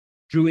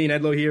Julian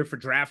Edlow here for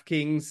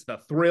DraftKings. The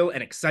thrill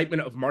and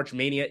excitement of March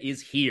Mania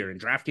is here,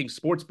 and DraftKings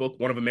Sportsbook,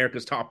 one of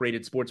America's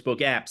top-rated sportsbook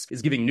apps,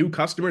 is giving new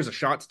customers a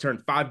shot to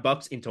turn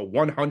 $5 into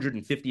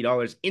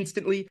 $150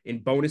 instantly in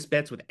bonus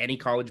bets with any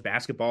college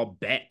basketball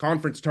bet.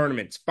 Conference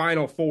tournaments,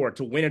 Final Four,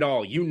 to win it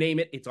all, you name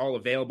it, it's all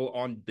available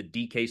on the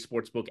DK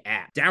Sportsbook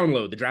app.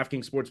 Download the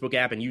DraftKings Sportsbook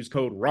app and use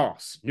code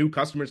ROSS. New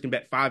customers can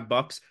bet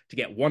 $5 to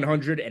get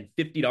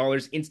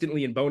 $150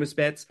 instantly in bonus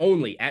bets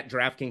only at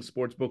DraftKings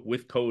Sportsbook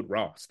with code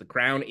ROSS. The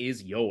crown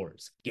is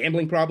yours.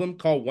 Gambling problem?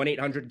 Call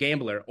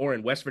 1-800-GAMBLER, or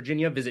in West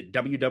Virginia, visit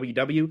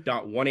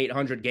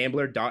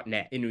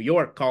www.1800gambler.net. In New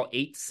York, call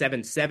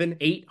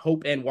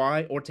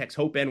 877-8-HOPE-NY or text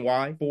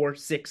HOPE-NY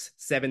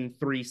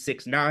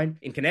 467-369.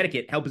 In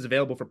Connecticut, help is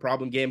available for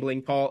problem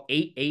gambling. Call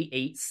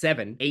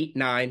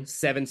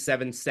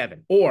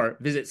 888-789-777 or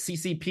visit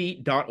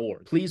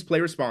ccp.org. Please play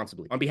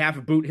responsibly. On behalf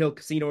of Boot Hill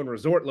Casino and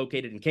Resort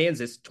located in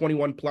Kansas,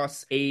 21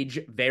 plus, age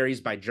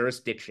varies by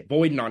jurisdiction.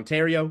 Void in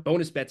Ontario.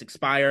 Bonus bets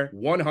expire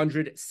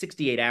 168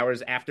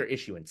 hours after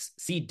issuance.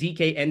 See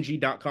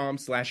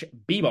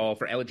dkng.com/bball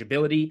for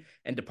eligibility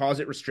and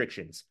deposit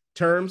restrictions,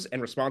 terms,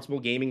 and responsible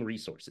gaming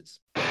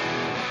resources.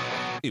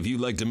 If you'd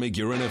like to make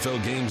your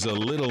NFL games a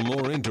little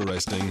more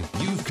interesting,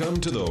 you've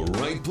come to the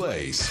right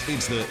place.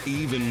 It's the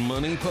Even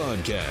Money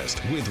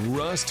Podcast with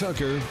Ross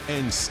Tucker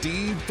and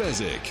Steve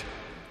Fezzik.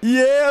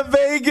 Yeah,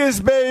 Vegas,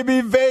 baby,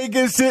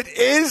 Vegas. It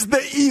is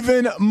the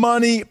Even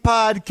Money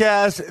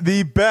Podcast,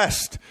 the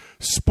best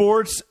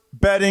sports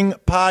betting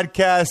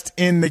podcast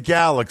in the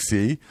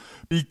galaxy,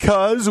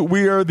 because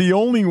we are the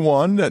only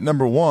one that,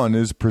 number one,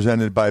 is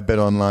presented by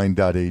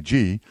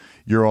betonline.ag,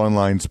 your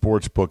online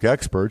sportsbook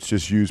experts.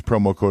 Just use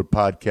promo code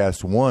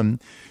podcast1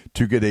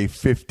 to get a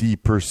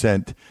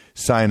 50%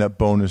 sign-up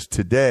bonus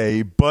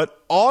today. But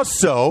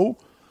also,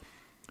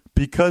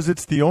 because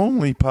it's the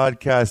only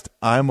podcast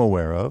I'm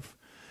aware of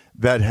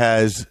that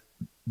has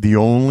the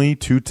only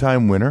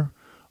two-time winner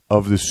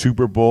of the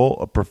Super Bowl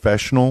of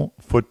professional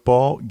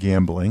football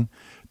gambling,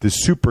 the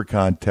Super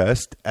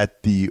Contest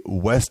at the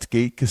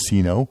Westgate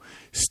Casino.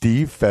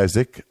 Steve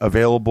Fezzik,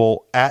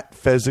 available at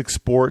Fezzik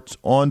Sports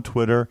on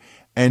Twitter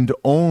and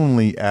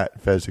only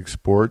at Fezzik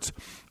Sports,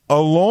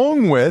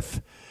 along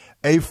with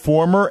a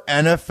former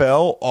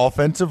NFL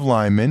offensive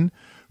lineman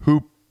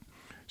who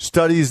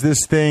studies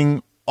this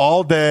thing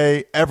all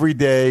day, every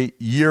day,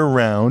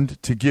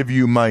 year-round to give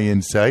you my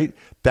insight.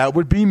 That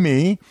would be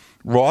me,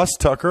 Ross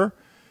Tucker,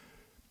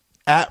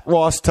 at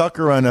Ross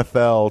Tucker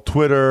NFL,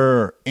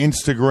 Twitter,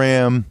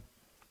 Instagram,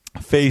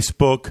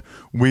 Facebook.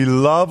 We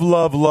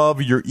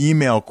love your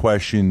email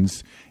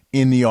questions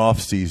in the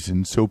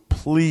off-season, so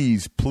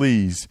please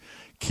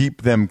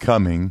keep them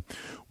coming.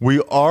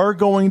 We are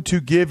going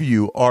to give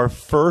you our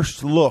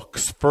first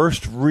looks,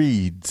 first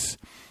reads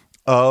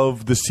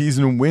of the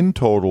season win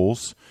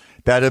totals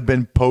that have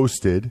been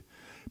posted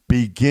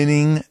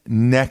beginning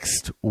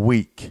next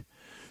week.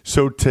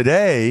 So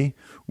today,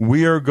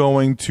 we are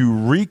going to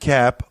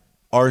recap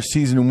our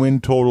season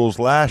win totals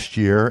last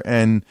year,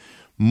 and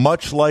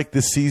much like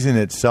the season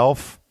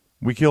itself,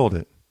 we killed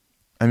it.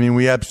 I mean,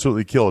 we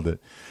absolutely killed it.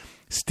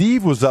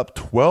 Steve was up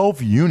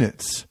 12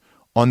 units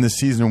on the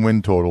season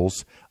win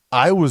totals.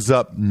 I was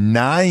up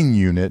 9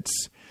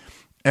 units,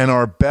 and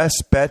our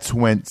best bets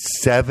went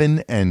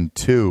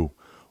 7-2.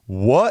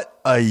 What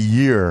a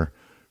year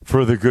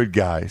for the good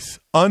guys.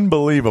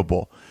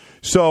 Unbelievable.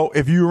 So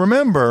if you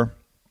remember,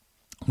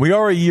 we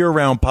are a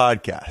year-round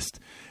podcast.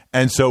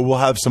 And so we'll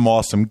have some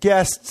awesome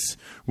guests.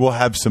 We'll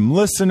have some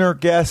listener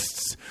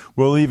guests.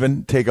 We'll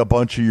even take a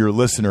bunch of your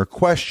listener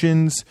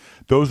questions.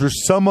 Those are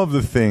some of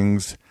the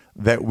things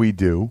that we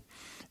do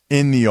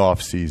in the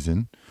off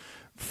season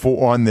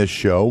on this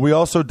show. We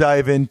also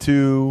dive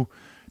into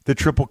the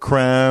Triple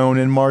Crown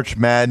and March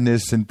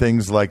Madness and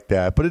things like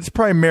that. But it's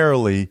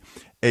primarily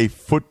a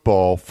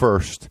football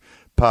first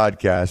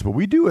podcast. But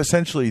we do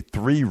essentially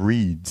 3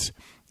 reads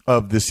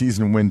of the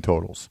season win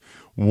totals.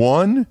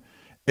 One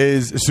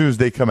is as soon as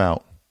they come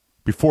out,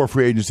 before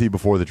free agency,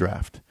 before the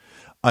draft.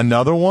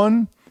 Another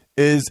one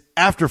is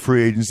after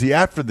free agency,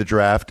 after the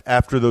draft,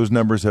 after those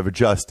numbers have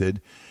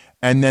adjusted.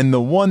 And then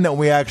the one that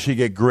we actually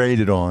get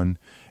graded on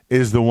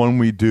is the one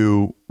we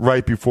do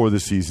right before the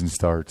season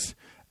starts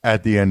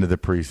at the end of the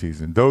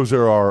preseason. Those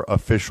are our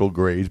official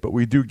grades, but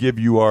we do give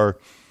you our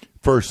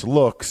first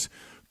looks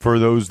for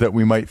those that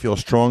we might feel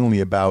strongly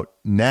about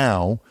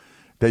now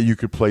that you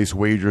could place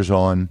wagers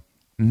on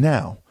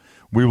now.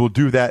 We will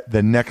do that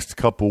the next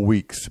couple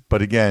weeks.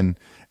 But again,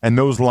 and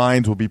those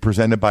lines will be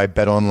presented by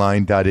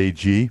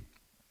betonline.ag.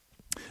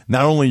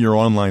 Not only your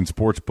online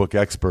sportsbook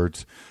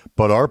experts,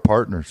 but our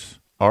partners,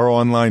 our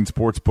online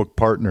sportsbook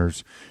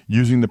partners,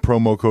 using the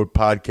promo code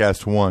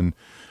podcast1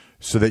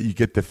 so that you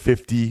get the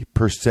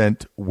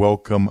 50%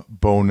 welcome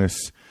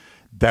bonus.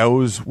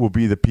 Those will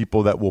be the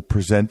people that will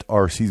present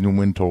our season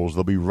win totals.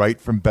 They'll be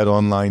right from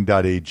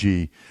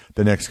betonline.ag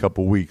the next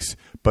couple weeks.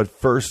 But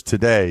first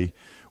today,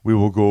 we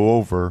will go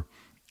over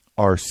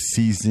our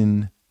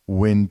season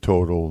win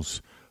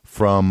totals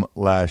from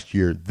last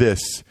year.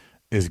 This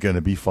is going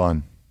to be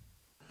fun.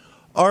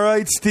 All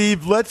right,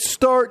 Steve, let's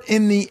start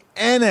in the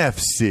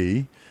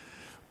NFC,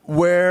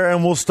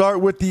 and we'll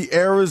start with the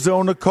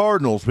Arizona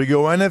Cardinals. We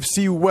go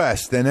NFC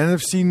West, then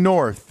NFC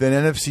North, then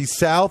NFC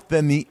South,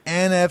 then the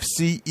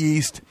NFC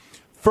East.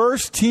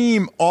 First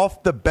team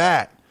off the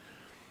bat,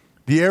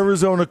 the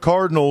Arizona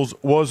Cardinals,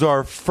 was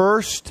our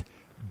first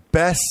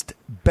best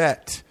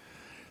bet.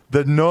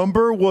 The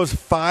number was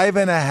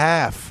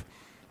 5.5.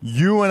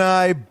 You and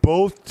I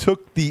both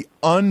took the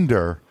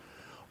under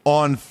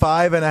on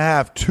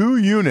 5.5, 2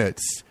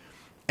 units,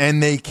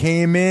 and they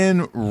came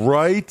in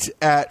right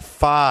at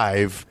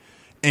 5,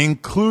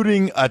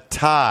 including a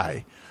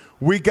tie.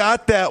 We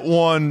got that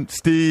one,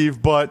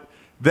 Steve, but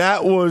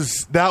that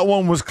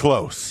one was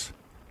close.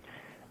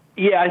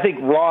 Yeah, I think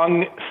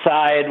wrong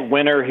side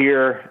winner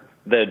here.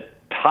 The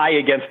tie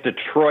against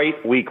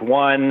Detroit week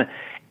 1,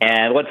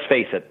 and let's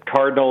face it,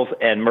 Cardinals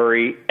and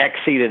Murray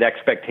exceeded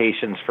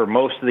expectations for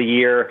most of the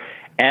year.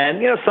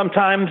 And,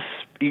 sometimes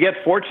you get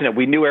fortunate.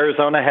 We knew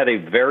Arizona had a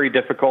very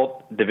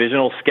difficult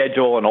divisional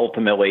schedule, and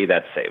ultimately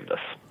that saved us.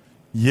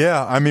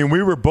 Yeah,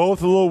 we were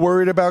both a little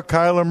worried about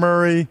Kyler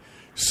Murray.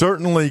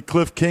 Certainly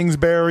Cliff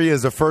Kingsbury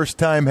as a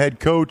first-time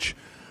head coach.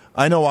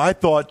 I know I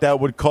thought that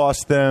would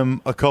cost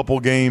them a couple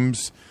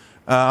games.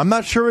 I'm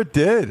not sure it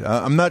did.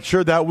 I'm not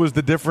sure that was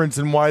the difference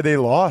in why they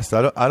lost.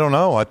 I don't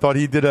know. I thought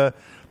he had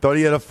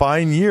a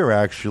fine year,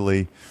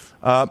 actually.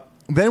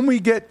 Then we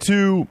get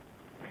to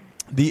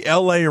the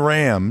L.A.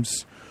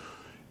 Rams.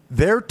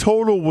 Their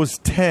total was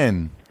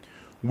 10.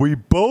 We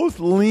both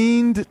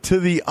leaned to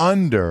the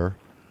under,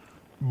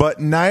 but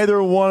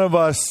neither one of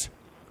us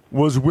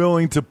was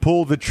willing to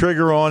pull the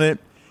trigger on it.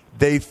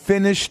 They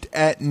finished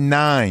at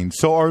 9.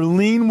 So our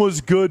lean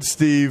was good,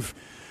 Steve.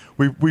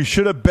 We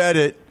should have bet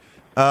it,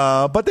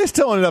 but they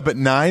still ended up at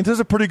 9. So there's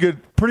a pretty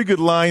good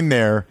line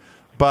there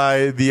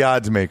by the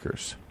odds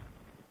makers.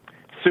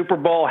 Super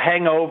Bowl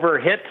hangover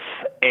hits,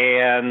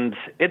 and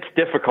it's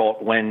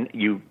difficult when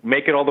you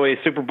make it all the way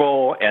to Super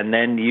Bowl and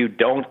then you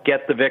don't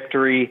get the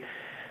victory.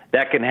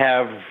 That can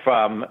have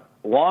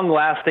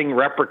long-lasting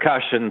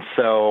repercussions.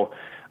 So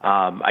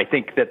I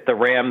think that the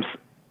Rams,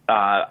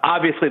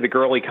 obviously the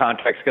Gurley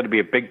contract is going to be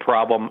a big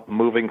problem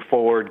moving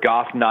forward.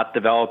 Goff not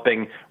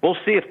developing. We'll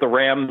see if the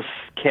Rams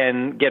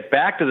can get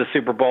back to the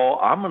Super Bowl.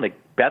 I'm going to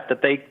bet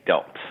that they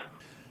don't.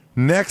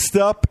 Next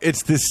up,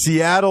 it's the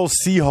Seattle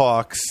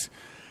Seahawks.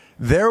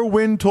 Their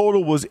win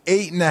total was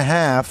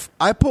 8.5.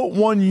 I put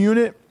 1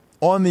 unit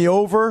on the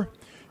over.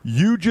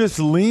 You just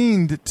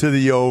leaned to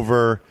the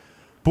over.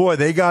 Boy,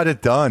 they got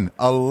it done.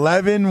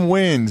 11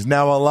 wins.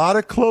 Now, a lot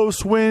of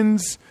close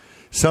wins.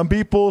 Some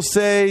people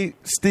say,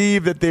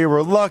 Steve, that they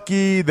were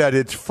lucky, that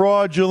it's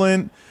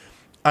fraudulent.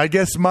 I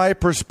guess my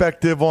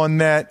perspective on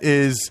that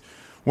is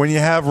when you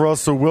have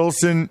Russell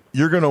Wilson,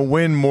 you're going to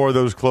win more of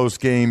those close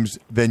games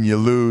than you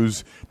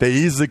lose. They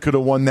easily could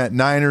have won that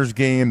Niners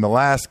game, the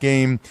last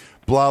game,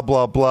 blah,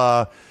 blah,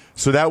 blah.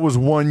 So that was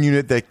 1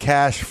 unit that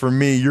cashed for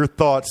me. Your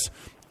thoughts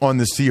on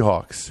the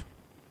Seahawks?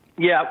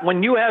 Yeah,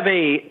 when you have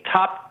a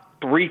top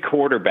 3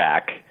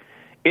 quarterback,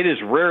 it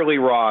is rarely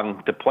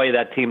wrong to play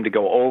that team to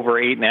go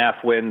over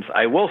 8.5 wins.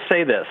 I will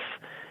say this.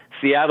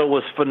 Seattle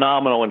was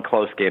phenomenal in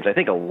close games. I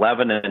think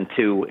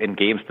 11-2 in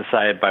games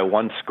decided by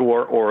 1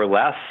 score or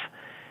less.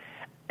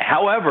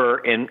 However,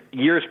 in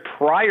years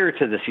prior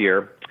to this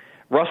year,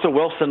 Russell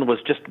Wilson was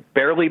just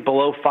barely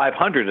below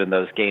 500 in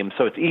those games,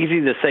 so it's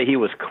easy to say he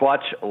was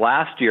clutch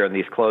last year in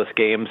these close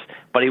games,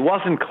 but he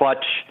wasn't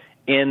clutch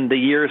in the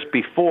years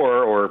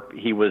before, or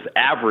he was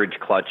average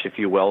clutch, if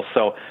you will.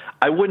 So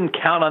I wouldn't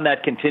count on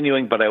that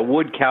continuing, but I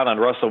would count on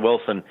Russell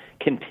Wilson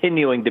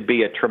continuing to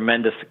be a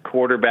tremendous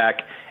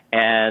quarterback,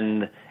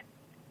 and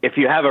if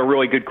you have a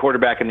really good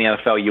quarterback in the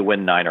NFL, you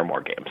win 9 or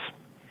more games.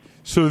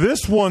 So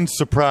this one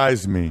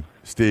surprised me,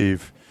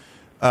 Steve.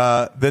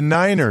 The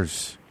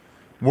Niners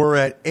were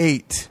at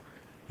 8.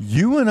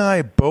 You and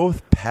I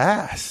both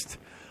passed.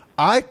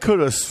 I could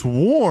have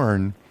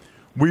sworn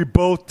we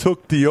both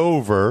took the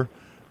over,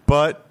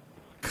 but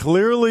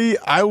clearly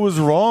I was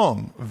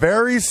wrong.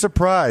 Very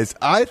surprised.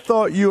 I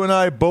thought you and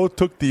I both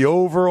took the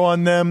over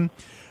on them.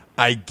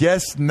 I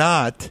guess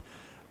not.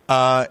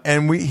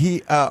 And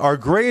our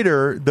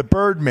grader, the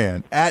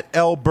Birdman, at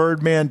L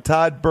Birdman,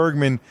 Todd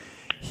Bergman,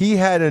 he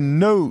had a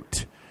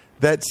note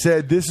that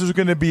said this is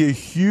going to be a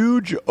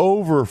huge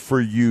over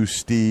for you,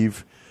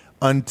 Steve,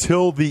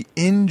 until the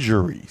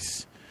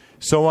injuries.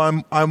 So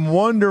I'm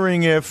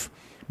wondering if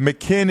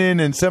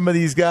McKinnon and some of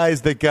these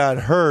guys that got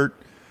hurt,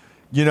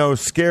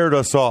 scared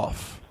us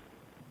off.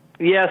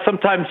 Yeah,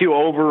 sometimes you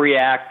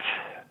overreact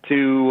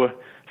to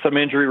some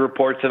injury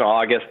reports in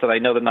August, and I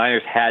know the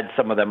Niners had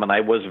some of them, and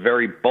I was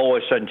very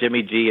bullish on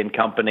Jimmy G and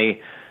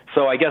company.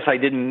 So I guess I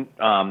didn't,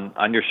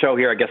 on your show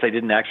here, I guess I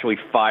didn't actually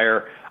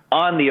fire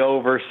on the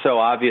over. So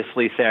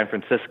obviously San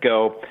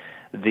Francisco,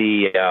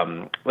 they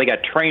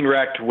got train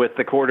wrecked with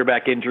the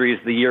quarterback injuries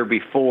the year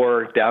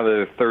before, down to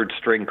their third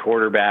string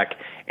quarterback,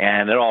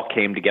 and it all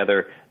came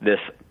together this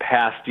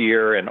past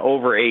year. And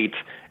over 8,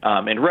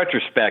 in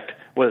retrospect,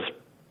 was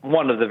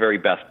one of the very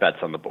best bets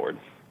on the board.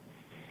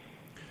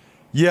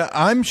 Yeah,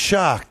 I'm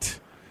shocked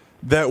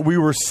that we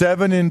were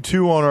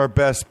 7-2 on our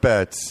best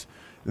bets,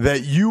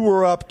 that you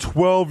were up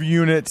 12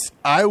 units,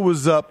 I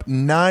was up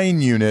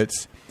 9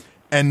 units,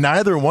 and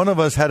neither one of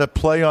us had a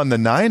play on the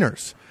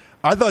Niners.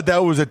 I thought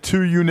that was a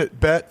 2-unit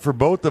bet for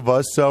both of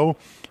us, so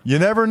you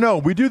never know.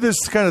 We do this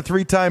kind of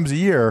 3 times a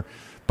year,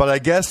 but I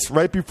guess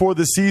right before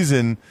the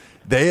season,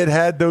 they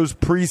had those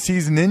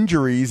preseason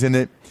injuries, and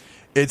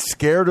it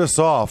scared us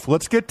off.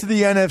 Let's get to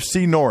the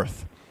NFC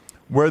North,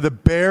 where the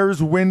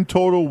Bears win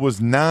total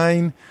was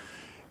 9.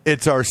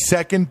 It's our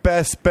second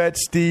best bet,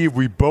 Steve.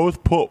 We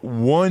both put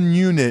 1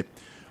 unit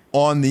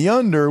on the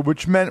under,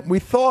 which meant we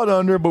thought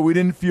under, but we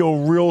didn't feel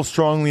real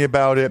strongly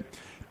about it.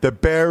 The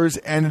Bears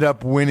ended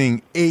up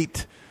winning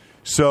 8,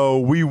 so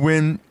we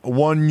win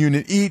 1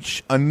 unit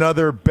each,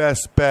 another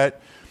best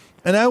bet,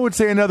 and I would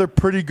say another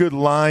pretty good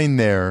line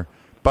there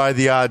by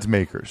the odds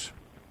makers.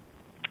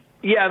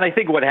 Yeah, and I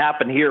think what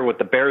happened here with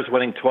the Bears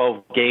winning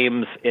 12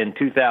 games in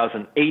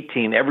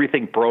 2018,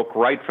 everything broke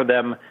right for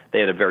them. They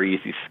had a very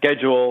easy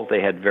schedule.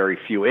 They had very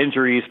few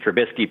injuries.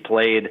 Trubisky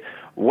played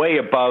way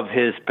above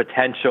his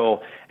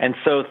potential. And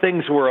so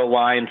things were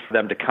aligned for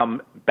them to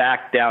come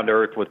back down to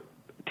earth with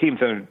teams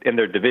in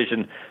their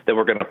division that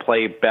were going to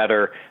play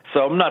better. So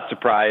I'm not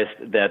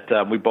surprised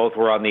that we both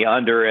were on the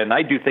under, and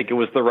I do think it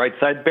was the right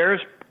side. Bears,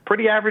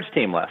 pretty average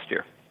team last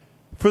year.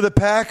 For the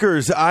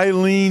Packers, I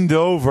leaned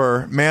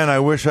over. Man, I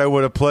wish I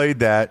would have played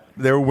that.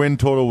 Their win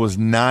total was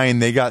 9.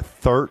 They got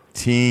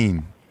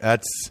 13.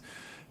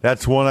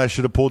 That's one I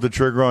should have pulled the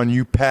trigger on.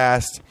 You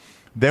passed.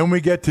 Then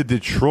we get to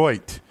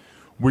Detroit.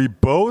 We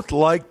both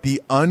like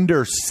the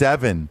under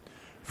 7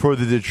 for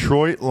the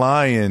Detroit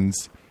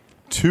Lions.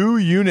 2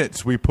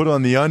 units we put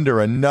on the under.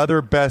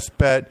 Another best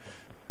bet.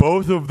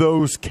 Both of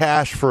those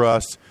cash for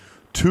us.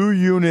 2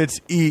 units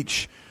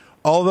each.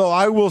 Although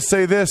I will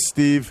say this,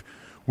 Steve,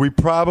 we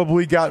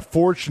probably got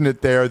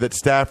fortunate there that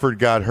Stafford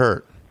got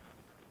hurt.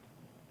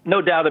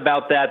 No doubt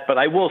about that, but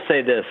I will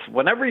say this.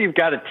 Whenever you've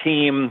got a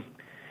team,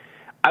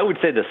 I would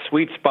say the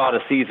sweet spot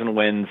of season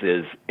wins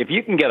is if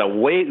you can get a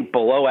way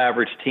below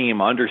average team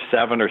under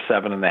 7 or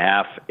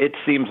 7.5, it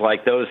seems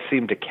like those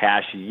seem to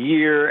cash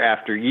year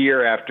after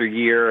year after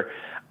year.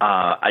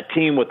 A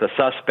team with a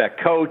suspect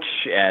coach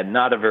and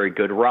not a very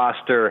good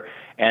roster.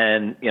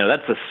 And,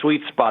 that's a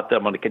sweet spot that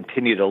I'm going to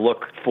continue to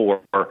look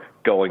for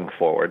going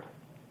forward.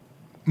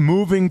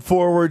 Moving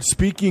forward,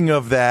 speaking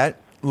of that,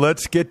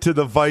 let's get to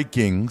the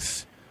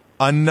Vikings.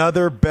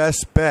 Another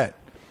best bet.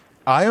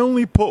 I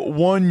only put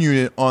 1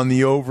 unit on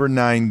the over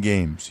 9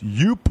 games.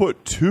 You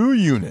put 2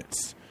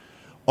 units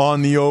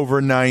on the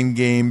over 9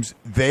 games.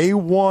 They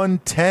won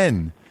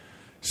 10.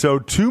 So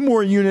 2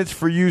 more units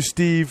for you,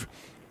 Steve.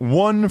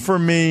 1 for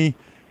me.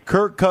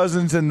 Kirk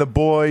Cousins and the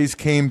boys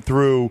came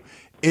through.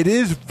 It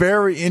is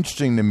very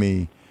interesting to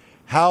me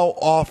how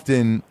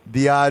often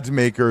the odds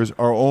makers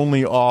are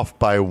only off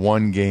by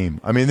 1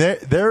 game. I mean,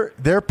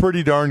 they're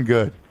pretty darn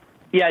good.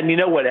 Yeah, and you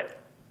know what? It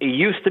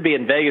used to be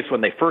in Vegas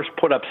when they first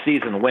put up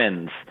season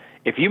wins.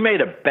 If you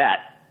made a bet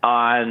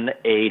on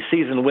a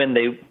season win,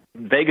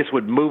 Vegas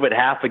would move it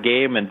half a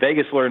game, and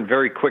Vegas learned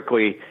very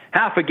quickly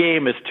half a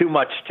game is too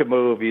much to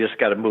move. You just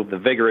got to move the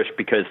vigorous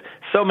because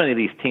so many of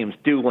these teams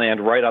do land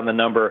right on the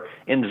number.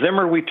 In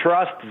Zimmer, we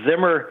trust.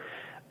 Zimmer,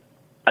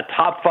 a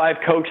top 5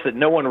 coach that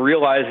no one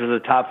realizes is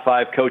a top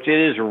 5 coach.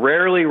 It is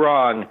rarely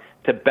wrong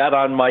to bet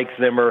on Mike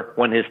Zimmer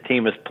when his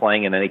team is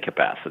playing in any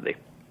capacity.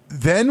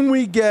 Then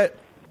we get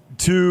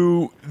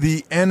to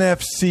the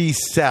NFC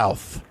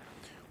South.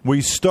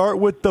 We start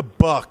with the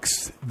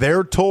Bucks.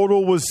 Their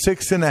total was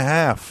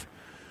 6.5.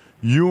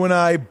 You and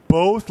I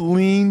both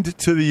leaned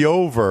to the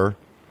over,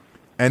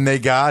 and they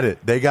got it.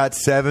 They got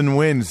 7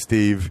 wins,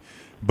 Steve,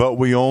 but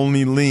we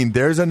only leaned.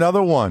 There's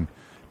another one.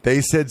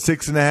 They said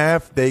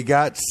 6.5. They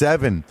got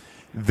 7.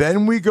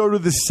 Then we go to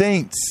the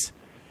Saints.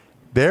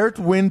 Their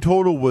win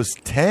total was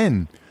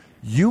 10.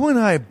 You and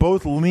I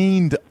both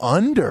leaned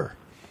under.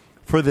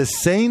 For the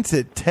Saints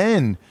at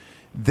 10,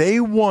 they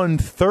won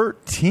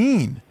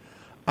 13.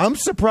 I'm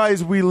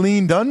surprised we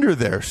leaned under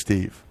there,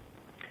 Steve.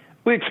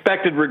 We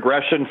expected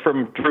regression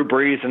from Drew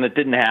Brees, and it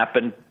didn't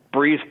happen.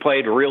 Brees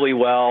played really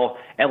well,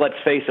 and let's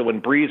face it,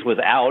 when Brees was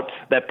out,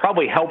 that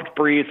probably helped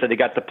Brees that he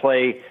got to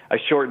play a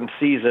shortened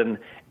season.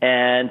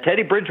 And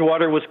Teddy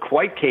Bridgewater was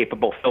quite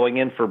capable filling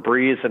in for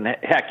Brees, and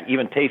heck,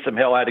 even Taysom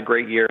Hill had a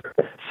great year.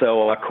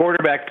 So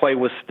quarterback play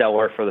was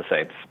stellar for the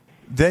Saints.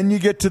 Then you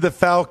get to the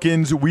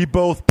Falcons. We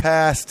both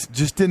passed,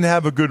 just didn't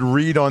have a good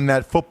read on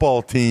that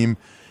football team.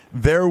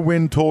 Their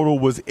win total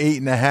was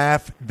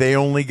 8.5. They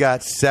only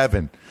got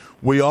 7.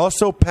 We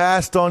also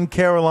passed on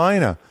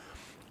Carolina,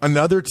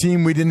 another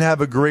team we didn't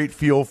have a great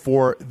feel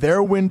for.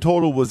 Their win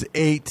total was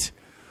 8.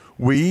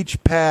 We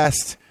each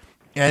passed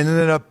and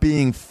ended up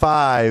being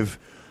 5.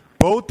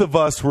 Both of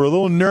us were a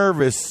little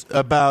nervous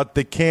about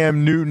the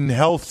Cam Newton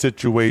health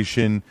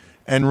situation,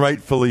 and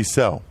rightfully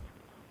so.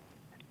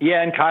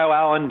 Yeah, and Kyle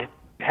Allen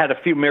had a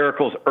few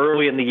miracles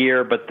early in the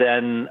year, but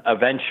then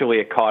eventually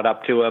it caught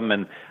up to him.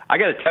 And I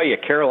got to tell you,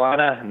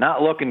 Carolina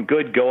not looking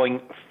good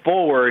going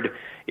forward.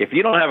 If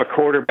you don't have a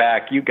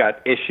quarterback, you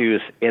got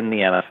issues in the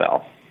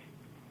NFL.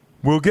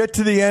 We'll get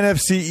to the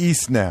NFC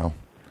East now.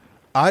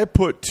 I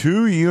put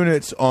 2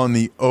 units on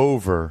the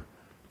over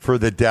for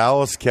the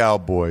Dallas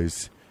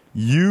Cowboys.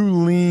 You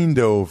leaned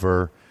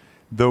over.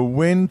 The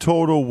win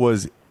total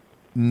was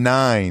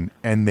 9,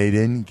 and they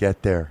didn't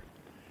get there.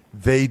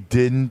 They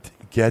didn't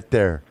get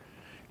there.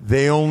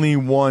 They only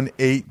won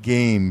 8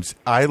 games.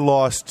 I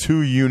lost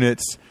 2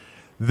 units.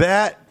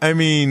 I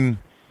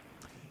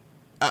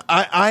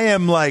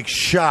am like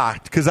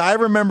shocked because I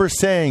remember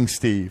saying,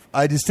 Steve,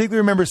 I distinctly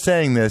remember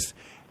saying this,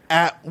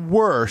 at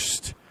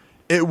worst,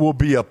 it will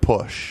be a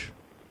push.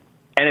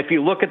 And if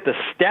you look at the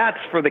stats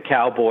for the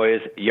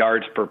Cowboys,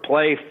 yards per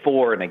play,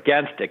 for and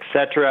against,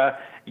 etc.,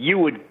 you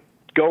would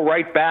go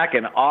right back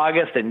in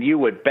August and you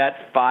would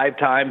bet 5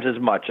 times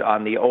as much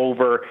on the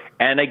over.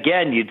 And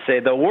again, you'd say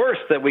the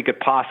worst that we could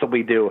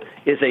possibly do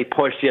is a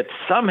push. Yet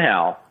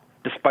somehow,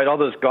 despite all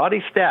those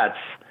gaudy stats,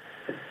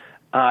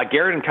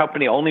 Garrett and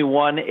company only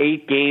won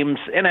 8 games.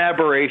 An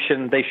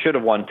aberration. They should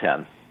have won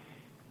 10.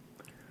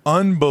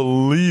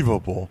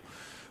 Unbelievable.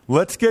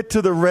 Let's get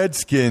to the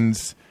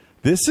Redskins.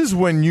 This is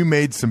when you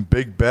made some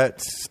big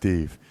bets,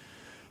 Steve.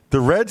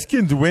 The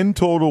Redskins win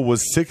total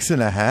was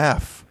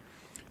 6.5.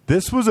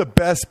 This was a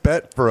best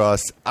bet for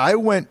us. I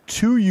went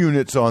 2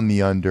 units on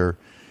the under.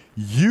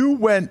 You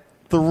went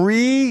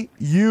 3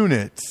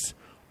 units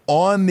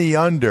on the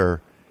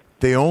under.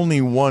 They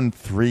only won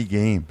 3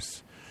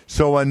 games.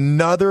 So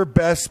another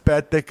best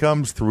bet that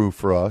comes through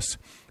for us.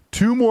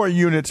 2 more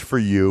units for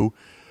you.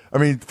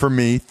 For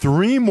me,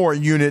 3 more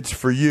units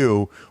for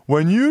you.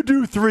 When you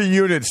do 3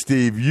 units,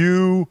 Steve,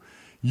 you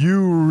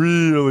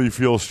really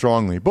feel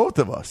strongly, both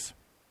of us.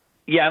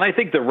 Yeah, and I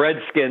think the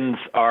Redskins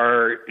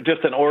are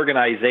just an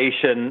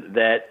organization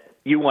that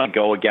you want to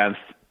go against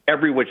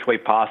every which way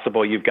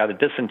possible. You've got a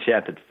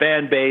disenchanted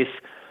fan base,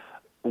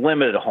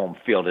 limited home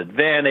field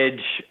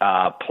advantage,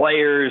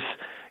 players,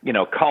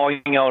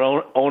 calling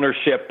out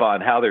ownership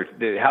on how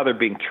they're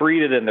being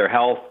treated and their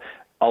health.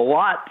 A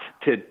lot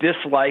to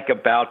dislike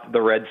about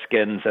the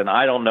Redskins, and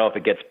I don't know if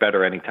it gets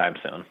better anytime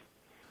soon.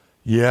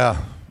 Yeah,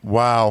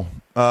 wow.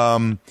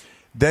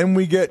 Then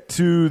we get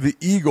to the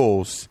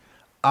Eagles.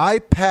 I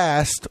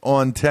passed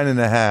on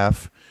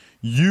 10.5.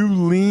 You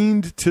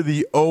leaned to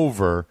the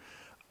over.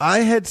 I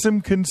had some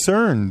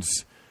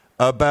concerns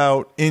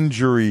about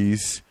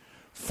injuries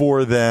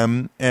for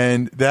them,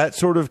 and that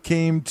sort of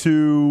came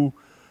to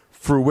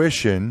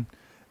fruition.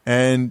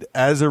 And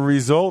as a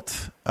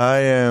result, I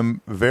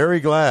am very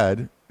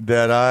glad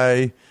that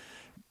I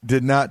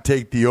did not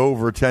take the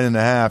over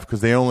 10.5 because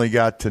they only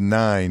got to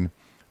 9.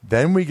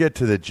 Then we get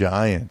to the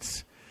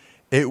Giants.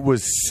 It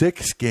was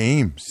 6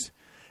 games.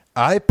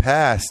 I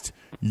passed.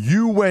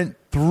 You went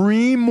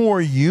 3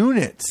 more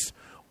units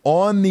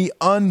on the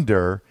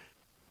under.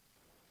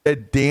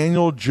 That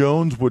Daniel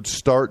Jones would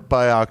start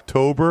by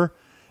October,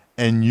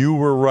 and you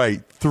were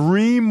right.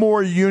 3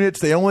 more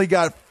units. They only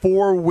got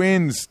 4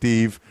 wins,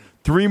 Steve.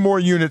 3 more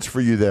units for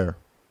you there.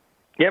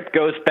 Yep,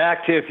 goes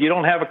back to if you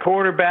don't have a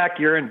quarterback,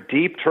 you're in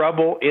deep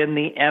trouble in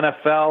the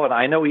NFL. And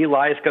I know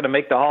Eli is going to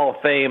make the Hall of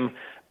Fame,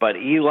 but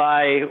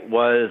Eli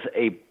was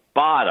a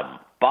bottom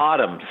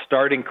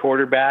starting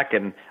quarterback,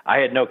 and I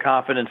had no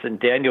confidence in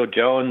Daniel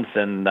Jones,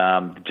 and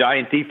the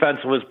Giant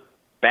defense was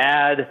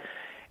bad.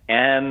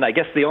 And I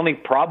guess the only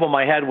problem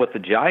I had with the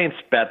Giants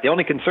bet, the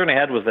only concern I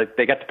had was that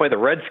they got to play the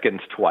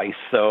Redskins twice.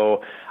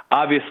 So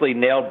obviously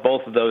nailed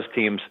both of those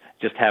teams,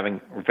 just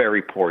having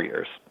very poor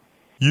years.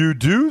 You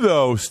do,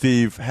 though,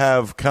 Steve,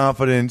 have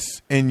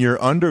confidence in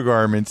your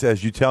undergarments,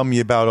 as you tell me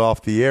about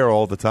off the air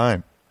all the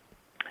time.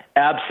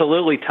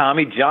 Absolutely,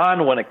 Tommy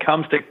John. When it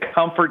comes to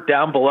comfort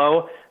down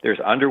below, there's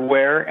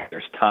underwear and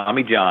there's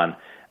Tommy John,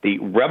 the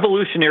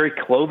revolutionary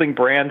clothing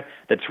brand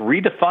that's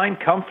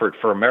redefined comfort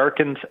for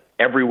Americans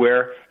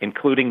everywhere,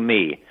 including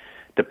me.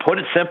 To put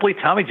it simply,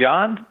 Tommy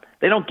John,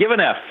 they don't give an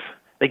F.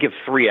 They give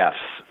 3 Fs.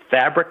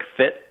 Fabric,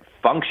 fit,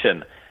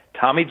 function.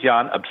 Tommy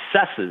John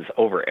obsesses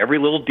over every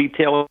little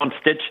detail and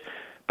stitch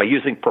by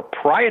using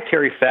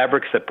proprietary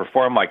fabrics that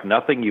perform like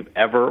nothing you've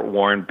ever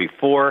worn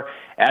before.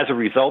 As a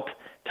result,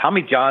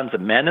 Tommy John's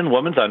men and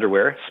women's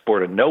underwear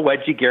sport a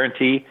no-wedgie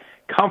guarantee,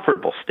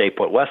 comfortable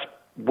stay-put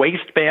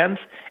waistbands,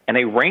 and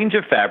a range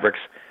of fabrics,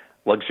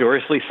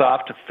 luxuriously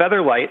soft,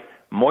 feather-light,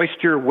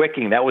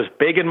 moisture-wicking. That was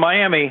big in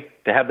Miami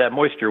to have that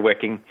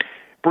moisture-wicking.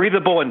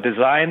 Breathable and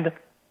designed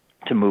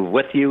to move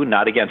with you,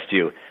 not against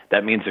you.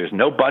 That means there's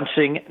no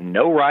bunching,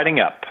 no riding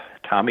up.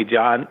 Tommy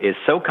John is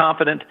so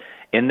confident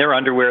in their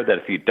underwear that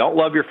if you don't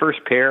love your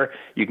first pair,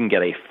 you can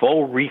get a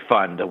full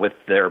refund with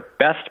their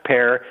best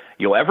pair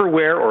you'll ever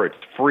wear, or it's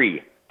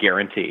free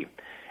guarantee.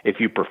 If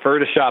you prefer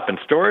to shop in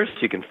stores,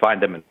 you can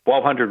find them in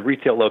 1,200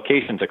 retail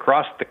locations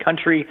across the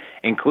country,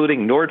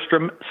 including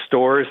Nordstrom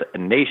stores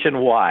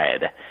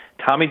nationwide.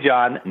 Tommy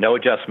John, no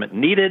adjustment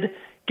needed.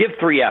 Give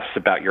 3 Fs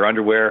about your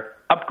underwear.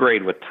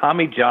 Upgrade with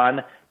Tommy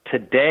John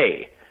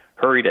today.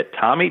 Hurry to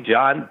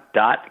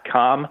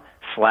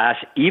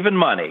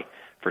TommyJohn.com/evenmoney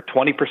for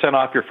 20%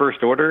 off your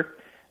first order.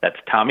 That's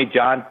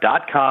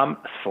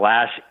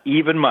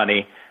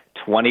TommyJohn.com/evenmoney,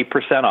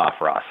 20%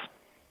 off, Ross.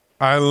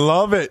 I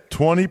love it.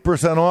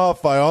 20%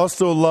 off. I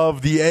also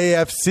love the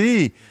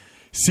AFC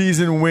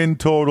season win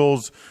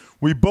totals.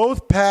 We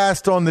both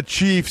passed on the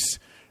Chiefs.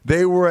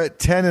 They were at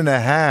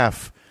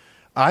 10.5.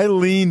 I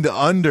leaned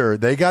under.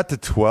 They got to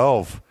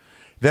 12.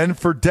 Then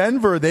for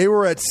Denver, they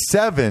were at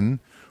 7.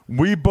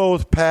 We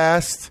both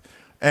passed,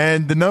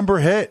 and the number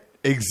hit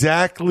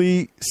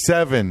exactly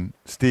 7,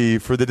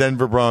 Steve, for the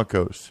Denver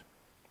Broncos.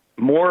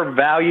 More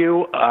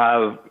value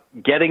of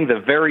getting the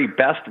very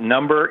best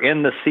number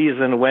in the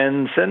season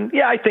wins. And,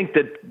 yeah, I think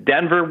that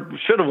Denver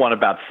should have won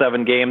about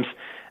 7 games.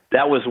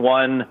 That was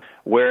one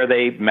where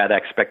they met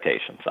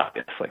expectations,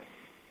 obviously.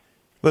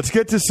 Let's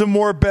get to some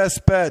more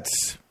best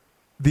bets.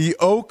 The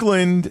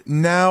Oakland,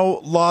 now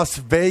Las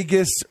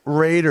Vegas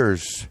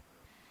Raiders.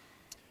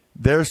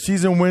 Their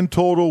season win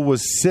total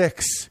was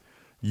 6.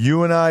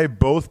 You and I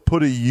both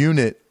put a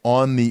unit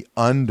on the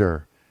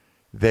under.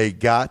 They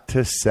got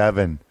to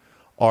 7.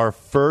 Our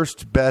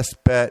first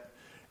best bet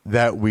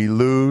that we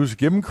lose.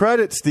 Give them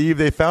credit, Steve.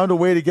 They found a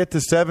way to get to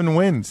 7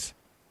 wins.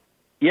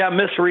 Yeah,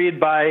 misread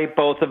by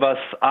both of us.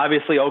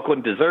 Obviously,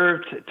 Oakland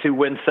deserved to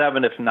win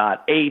 7, if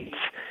not 8.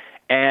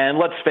 And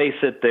let's face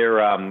it,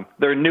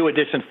 their new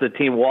additions to the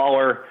team,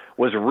 Waller,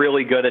 was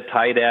really good at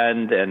tight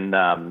end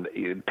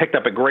and picked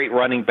up a great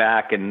running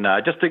back, and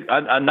just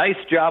a nice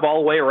job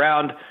all the way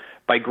around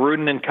by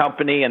Gruden and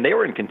company, and they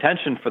were in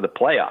contention for the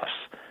playoffs.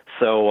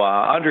 So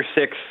under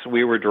 6,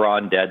 we were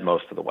drawn dead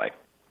most of the way.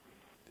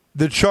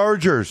 The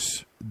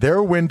Chargers,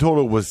 their win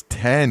total was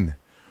 10.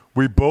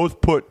 We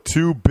both put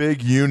 2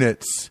 big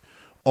units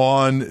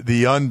on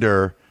the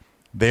under.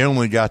 They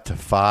only got to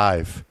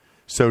 5.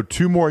 So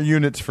 2 more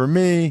units for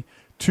me,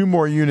 2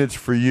 more units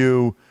for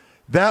you.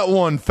 That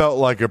one felt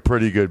like a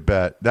pretty good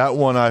bet. That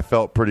one I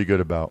felt pretty good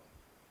about.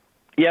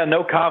 Yeah,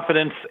 no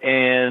confidence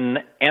in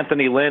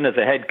Anthony Lynn as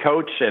a head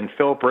coach, and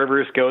Phillip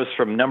Rivers goes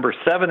from number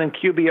 7 in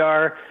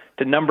QBR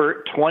to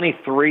number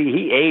 23.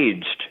 He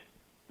aged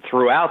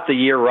throughout the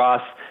year,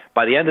 Ross.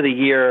 By the end of the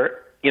year,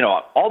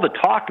 all the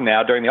talk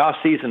now during the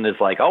offseason is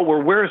like, oh,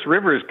 where's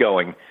Rivers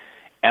going?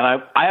 And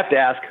I have to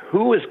ask,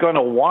 who is going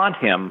to want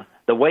him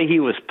the way he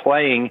was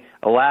playing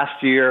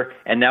last year,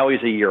 and now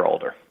he's a year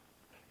older?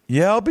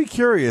 Yeah, I'll be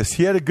curious.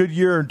 He had a good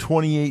year in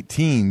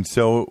 2018,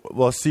 so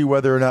we'll see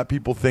whether or not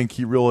people think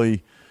he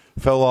really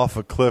fell off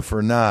a cliff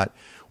or not.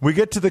 We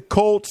get to the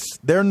Colts.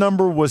 Their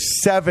number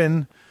was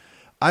 7.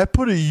 I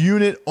put a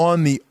unit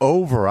on the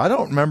over. I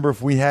don't remember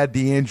if we had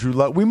the Andrew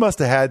Luck. We must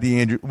have had the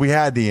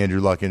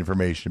Andrew Luck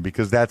information,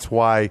 because that's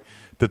why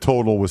the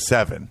total was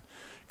 7,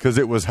 because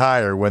it was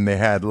higher when they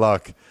had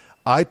Luck.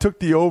 I took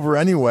the over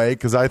anyway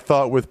because I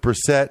thought with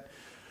Brissett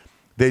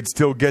they'd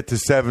still get to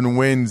 7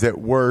 wins at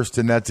worst,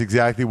 and that's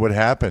exactly what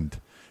happened.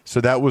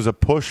 So that was a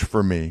push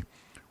for me.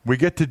 We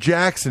get to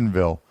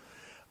Jacksonville.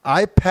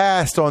 I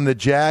passed on the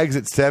Jags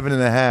at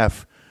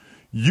 7.5.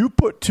 You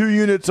put 2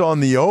 units on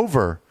the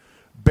over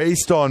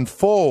based on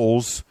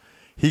Foles.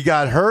 He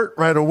got hurt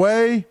right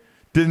away,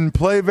 didn't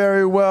play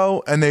very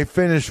well, and they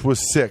finished with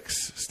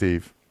 6,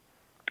 Steve.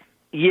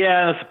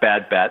 Yeah, that's a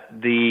bad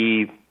bet.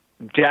 The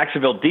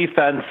Jacksonville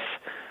defense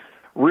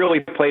really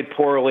played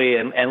poorly,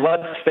 and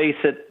let's face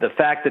it, the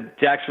fact that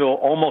Jacksonville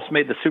almost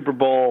made the Super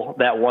Bowl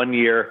that one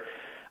year,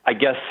 I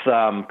guess,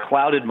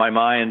 clouded my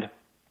mind.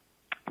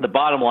 The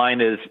bottom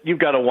line is you've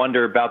got to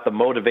wonder about the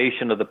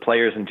motivation of the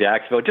players in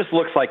Jacksonville. It just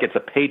looks like it's a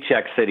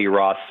paycheck city,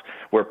 Ross,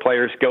 where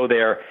players go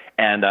there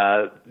and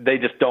they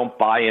just don't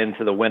buy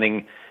into the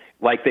winning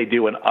like they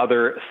do in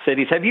other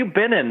cities. Have you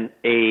been in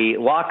a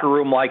locker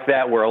room like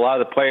that where a lot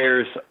of the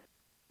players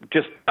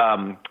just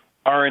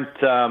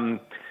aren't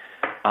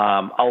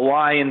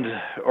aligned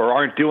or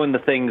aren't doing the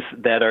things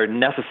that are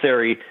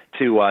necessary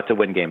to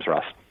win games,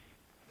 Ross?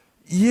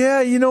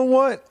 Yeah, you know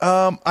what?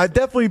 I've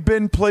definitely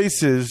been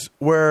places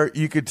where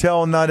you could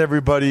tell not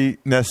everybody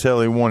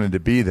necessarily wanted to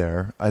be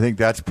there. I think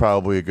that's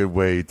probably a good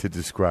way to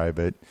describe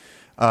it.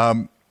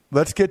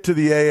 Let's get to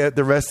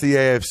the rest of the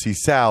AFC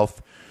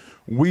South.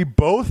 We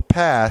both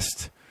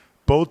passed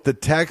both the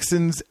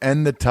Texans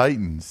and the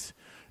Titans.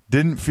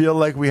 Didn't feel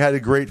like we had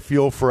a great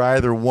feel for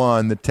either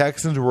one. The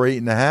Texans were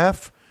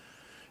 8.5.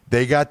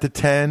 They got to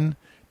 10.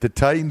 The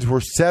Titans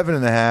were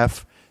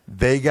 7.5.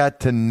 They got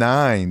to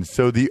 9.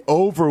 So the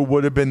over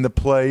would have been the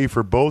play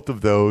for both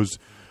of those,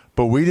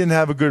 but we didn't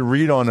have a good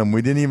read on them.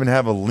 We didn't even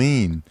have a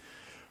lean.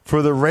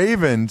 For the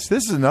Ravens,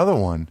 this is another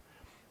one.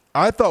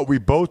 I thought we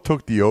both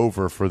took the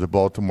over for the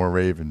Baltimore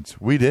Ravens.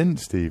 We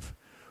didn't, Steve.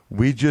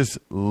 We just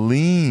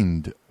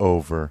leaned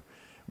over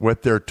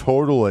with their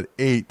total at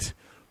 8.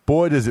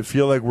 Boy, does it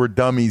feel like we're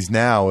dummies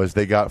now as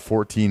they got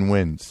 14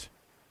 wins.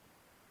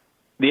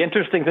 The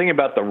interesting thing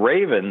about the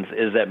Ravens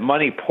is that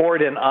money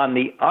poured in on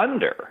the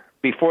under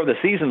before the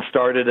season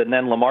started, and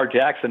then Lamar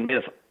Jackson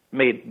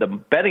made the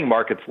betting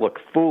markets look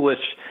foolish,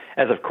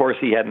 as, of course,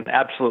 he had an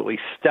absolutely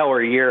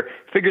stellar year,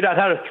 figured out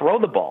how to throw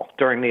the ball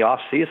during the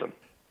offseason.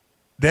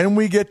 Then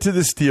we get to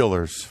the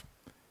Steelers.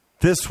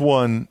 This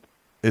one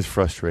is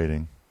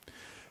frustrating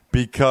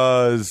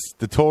because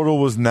the total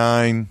was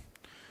 9.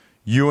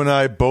 You and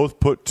I both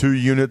put 2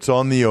 units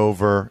on the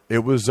over.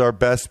 It was our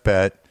best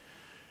bet.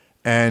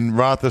 and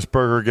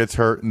Roethlisberger gets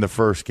hurt in the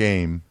first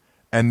game,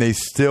 and they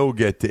still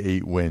get to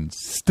 8 wins.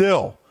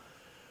 Still.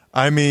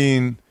 I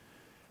mean,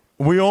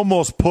 we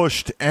almost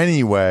pushed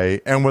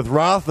anyway, and with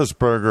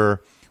Roethlisberger,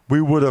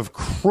 we would have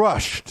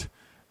crushed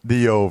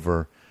the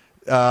over.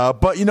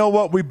 But you know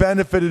what? We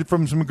benefited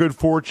from some good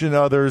fortune.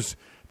 Others,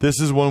 this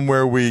is one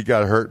where we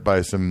got hurt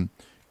by some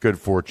good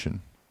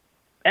fortune.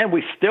 And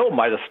we still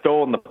might have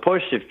stolen the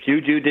push if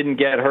Juju didn't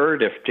get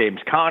hurt, if James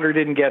Conner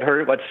didn't get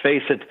hurt. Let's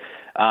face it,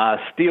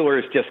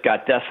 Steelers just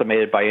got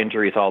decimated by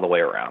injuries all the way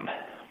around.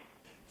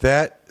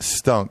 That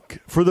stunk.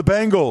 For the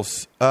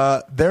Bengals,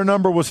 their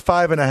number was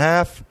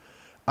 5.5.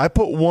 I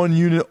put 1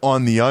 unit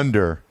on the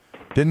under.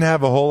 Didn't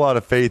have a whole lot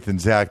of faith in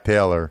Zach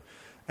Taylor,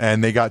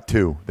 and they got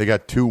 2. They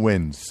got 2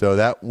 wins. So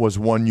that was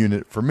 1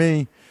 unit for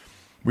me.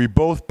 We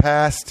both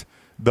passed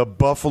the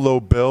Buffalo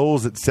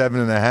Bills at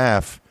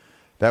 7.5.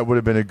 That would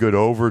have been a good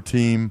over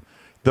team.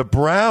 The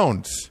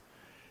Browns,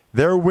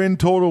 their win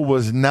total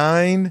was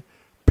 9.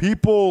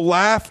 People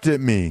laughed at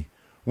me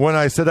when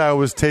I said I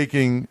was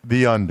taking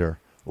the under.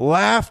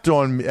 Laughed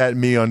at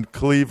me on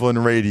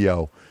Cleveland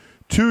radio.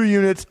 2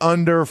 units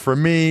under for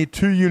me,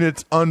 2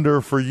 units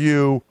under for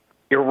you.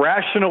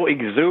 Irrational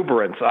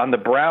exuberance on the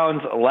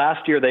Browns.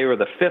 Last year, they were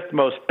the 5th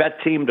most bet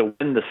team to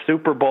win the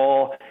Super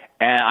Bowl,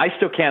 and I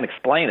still can't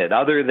explain it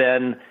other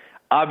than,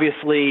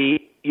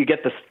 obviously, you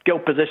get the skill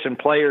position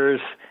players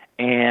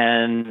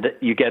and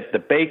you get the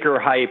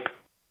Baker hype.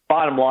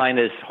 Bottom line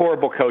is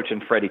horrible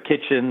coaching Freddie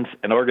Kitchens,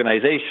 an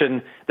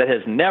organization that has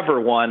never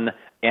won,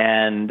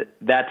 and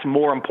that's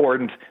more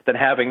important than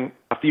having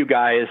a few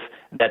guys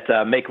that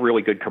make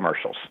really good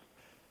commercials.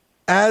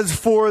 As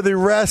for the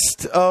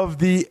rest of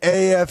the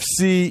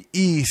AFC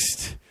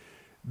East,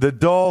 the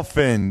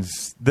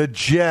Dolphins, the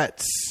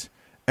Jets,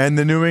 and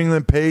the New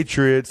England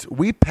Patriots,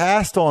 we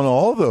passed on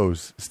all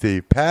those,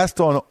 Steve.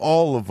 Passed on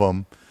all of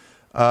them.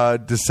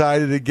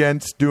 Decided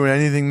against doing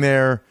anything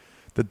there.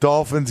 The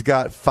Dolphins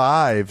got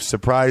 5,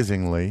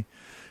 surprisingly.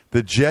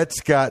 The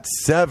Jets got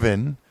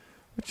 7,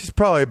 which is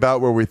probably about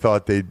where we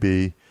thought they'd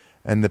be.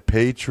 And the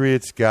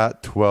Patriots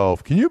got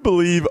 12. Can you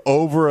believe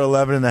over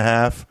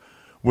 11.5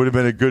 would have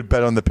been a good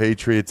bet on the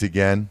Patriots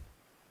again?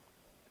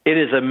 It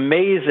is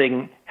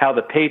amazing how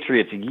the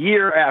Patriots,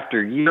 year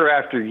after year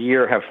after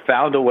year, have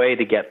found a way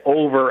to get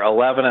over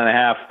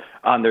 11.5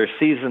 on their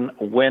season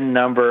win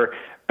number.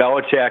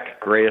 Belichick,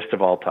 greatest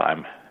of all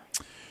time.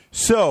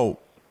 So,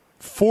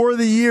 for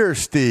the year,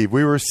 Steve,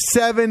 we were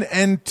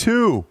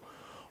 7-2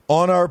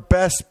 on our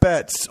best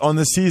bets on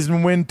the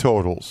season win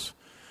totals,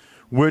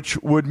 which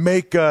would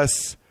make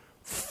us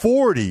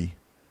 40,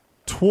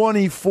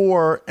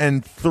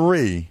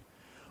 24-3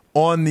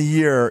 on the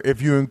year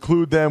if you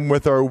include them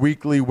with our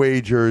weekly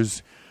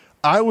wagers.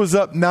 I was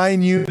up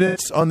 9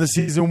 units on the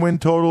season win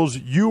totals.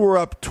 You were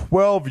up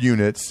 12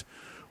 units,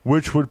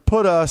 which would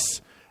put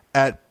us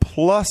at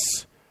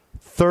plus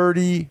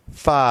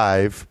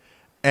 35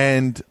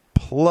 and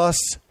plus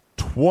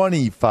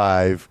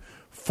 25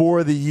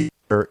 for the year,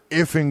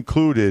 if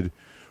included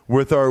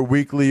with our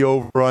weekly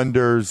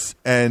over-unders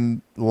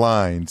and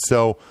lines.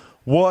 So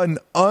what an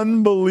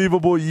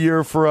unbelievable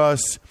year for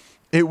us.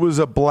 It was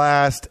a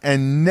blast.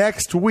 And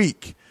next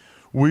week,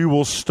 we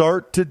will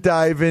start to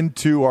dive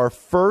into our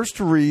first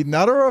read,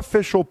 not our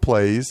official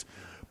plays,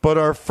 but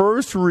our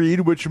first read,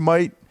 which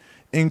might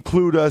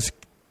include us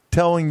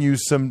telling you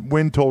some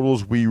win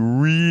totals we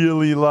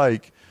really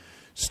like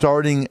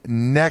starting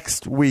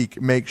next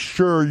week. Make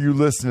sure you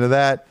listen to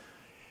that,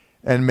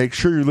 and make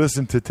sure you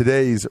listen to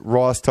today's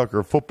Ross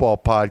Tucker Football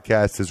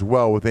Podcast as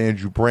well with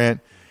Andrew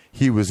Brandt.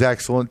 He was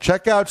excellent.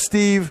 Check out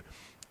Steve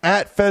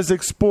at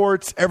Fezzik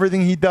Sports.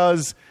 Everything he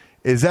does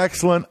is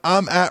excellent.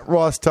 I'm at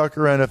Ross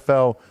Tucker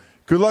NFL.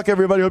 Good luck,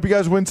 everybody. Hope you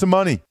guys win some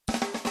money.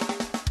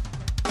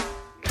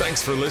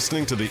 Thanks for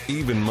listening to the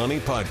Even Money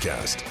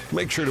Podcast.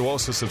 Make sure to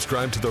also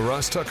subscribe to the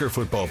Ross Tucker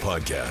Football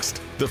Podcast,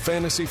 the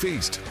Fantasy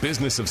Feast,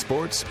 Business of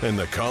Sports, and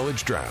the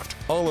College Draft.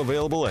 All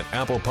available at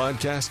Apple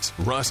Podcasts,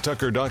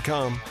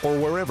 rosstucker.com, or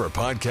wherever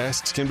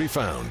podcasts can be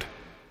found.